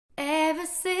ever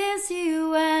since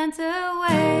you went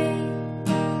away.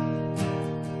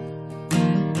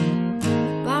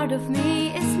 Part of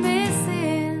me is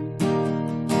missing.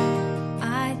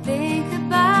 I think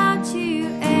about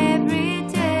you every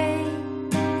day.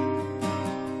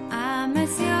 I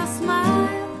miss your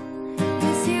smile,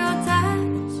 miss your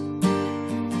touch.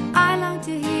 I long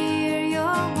to hear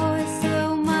your voice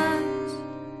so much.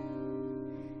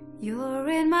 You're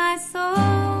in my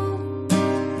soul,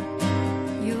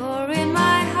 you're in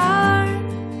my heart.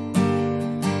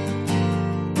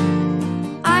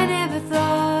 I never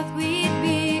thought we'd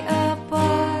be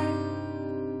apart.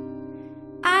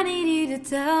 I need you to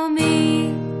tell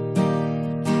me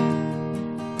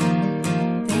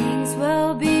things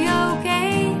will be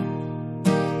okay.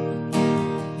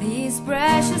 These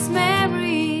precious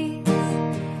memories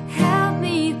help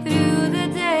me through the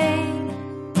day.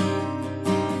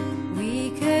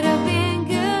 We could have been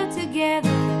good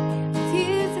together, but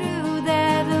you threw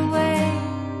that away.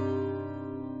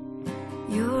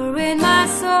 You're in my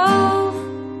soul,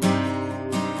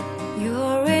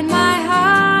 you're in my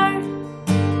heart.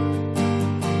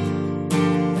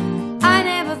 I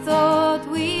never thought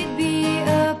we'd be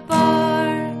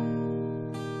apart.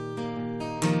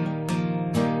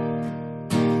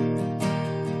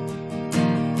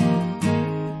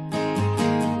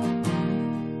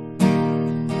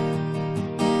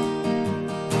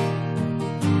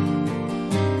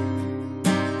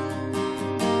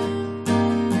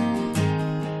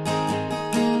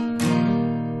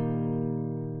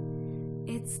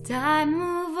 It's time to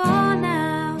move on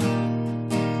now.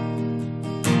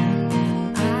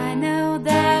 I know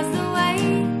that's the way.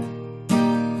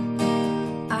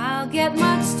 I'll get my